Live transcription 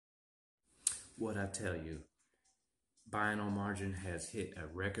what I tell you, buying on margin has hit a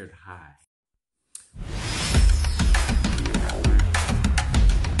record high.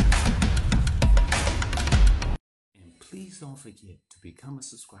 And please don't forget to become a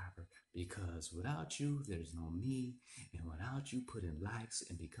subscriber, because without you, there's no me. And without you putting likes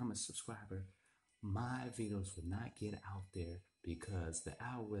and become a subscriber, my videos would not get out there, because the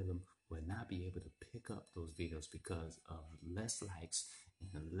algorithm would not be able to pick up those videos because of less likes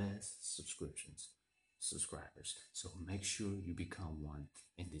and less subscribers. So make sure you become one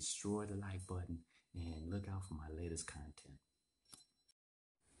and destroy the like button and look out for my latest content.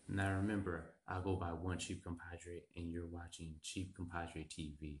 Now remember, I go by One Cheap Compadre and you're watching Cheap Compadre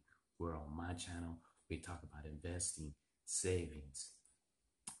TV, where on my channel we talk about investing, savings,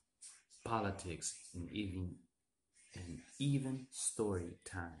 politics, and even story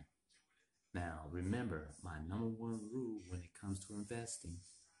time. Now remember, my number one rule when it comes to investing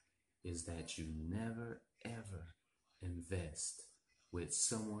is that you never ever invest with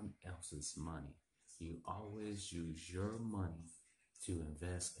someone else's money. You always use your money to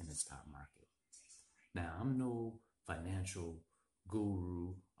invest in the stock market. Now, I'm no financial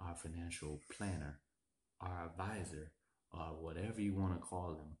guru or financial planner or advisor or whatever you want to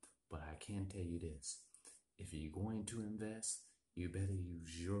call them, but I can tell you this: if you're going to invest, you better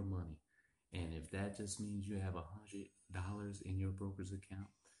use your money. And if that just means you have $100 in your broker's account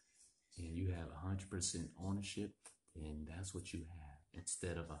and you have 100% ownership, then that's what you have,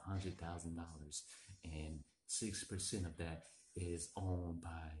 instead of $100,000 and 6% of that is owned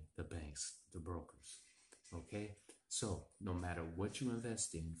by the banks, the brokers. Okay, so no matter what you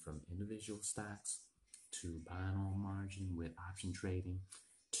invest in, from individual stocks to buying on margin with option trading,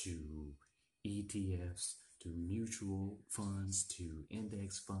 to ETFs, to mutual funds, to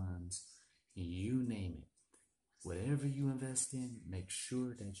index funds, you name it. Whatever you invest in, make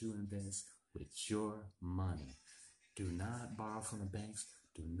sure that you invest with your money. Do not borrow from the banks.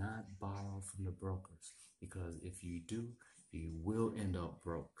 Do not borrow from the brokers, because if you do, you will end up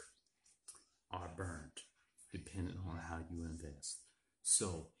broke or burnt, depending on how you invest.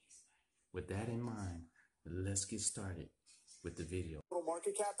 So with that in mind, let's get started with the video. Total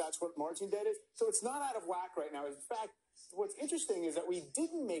market cap, that's what margin debt is. So it's not out of whack right now. In fact, what's interesting is that we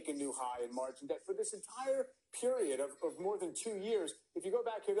didn't make a new high in margin debt for this entire period of more than 2 years. If you go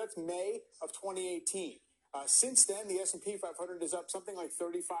back here, that's May of 2018. Since then, the S&P 500 is up something like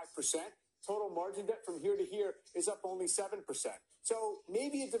 35%. Total margin debt from here to here is up only 7%. So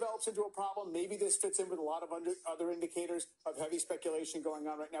maybe it develops into a problem. Maybe this fits in with a lot of other indicators of heavy speculation going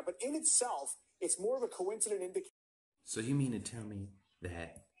on right now. But in itself, it's more of a coincident indicator. So you mean to tell me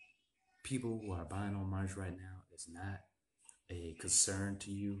that people who are buying on margin right now is not a concern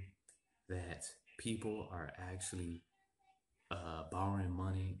to you, that people are actually borrowing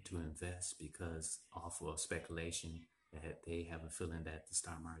money to invest because off of speculation, that they have a feeling that the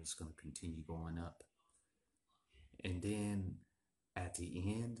stock market is going to continue going up? And then at the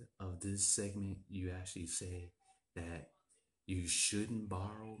end of this segment, you actually say that you shouldn't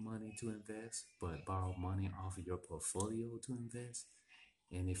borrow money to invest, but borrow money off of your portfolio to invest.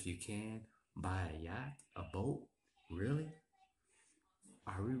 And if you can, buy a yacht, a boat. Really?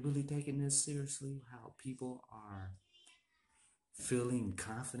 Are we really taking this seriously? How people are feeling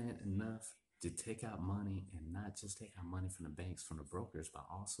confident enough to take out money, and not just take out money from the banks, from the brokers, but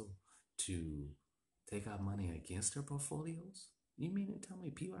also to take out money against their portfolios? You mean to tell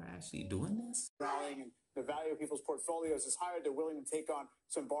me people are actually doing this? And the value of people's portfolios is higher. They're willing to take on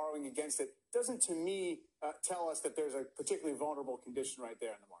some borrowing against it. Doesn't, to me, tell us that there's a particularly vulnerable condition right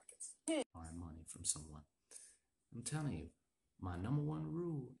there in the markets. Borrowing money from someone. I'm telling you, my number one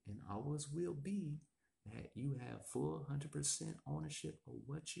rule, and always will be, that you have full 100% ownership of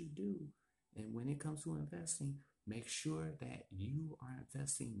what you do. And when it comes to investing, make sure that you are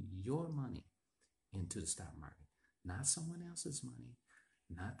investing your money into the stock market, not someone else's money,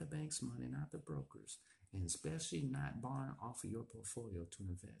 not the bank's money, not the brokers, and especially not borrowing off of your portfolio to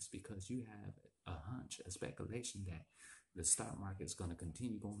invest, because you have a hunch, a speculation that the stock market is going to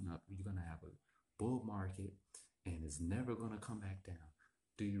continue going up. You're going to have a bull market and it's never going to come back down.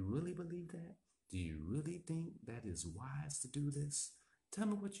 Do you really believe that? Do you really think that is wise to do this? Tell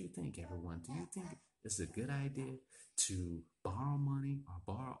me what you think, everyone. Do you think it's a good idea to borrow money or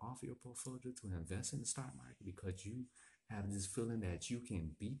borrow off your portfolio to invest in the stock market because you have this feeling that you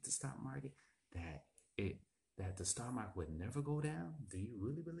can beat the stock market, that the stock market would never go down? Do you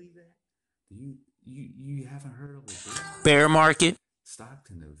really believe that? Do you haven't heard of a bear market? Stock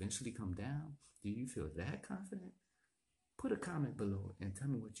can eventually come down. Do you feel that confident? Put a comment below and tell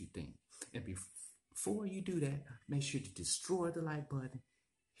me what you think. And before you do that, make sure to destroy the like button,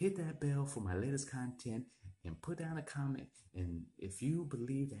 hit that bell for my latest content, and put down a comment. And if you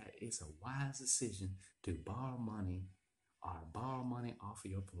believe that it's a wise decision to borrow money off of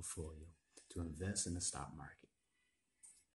your portfolio to invest in the stock market.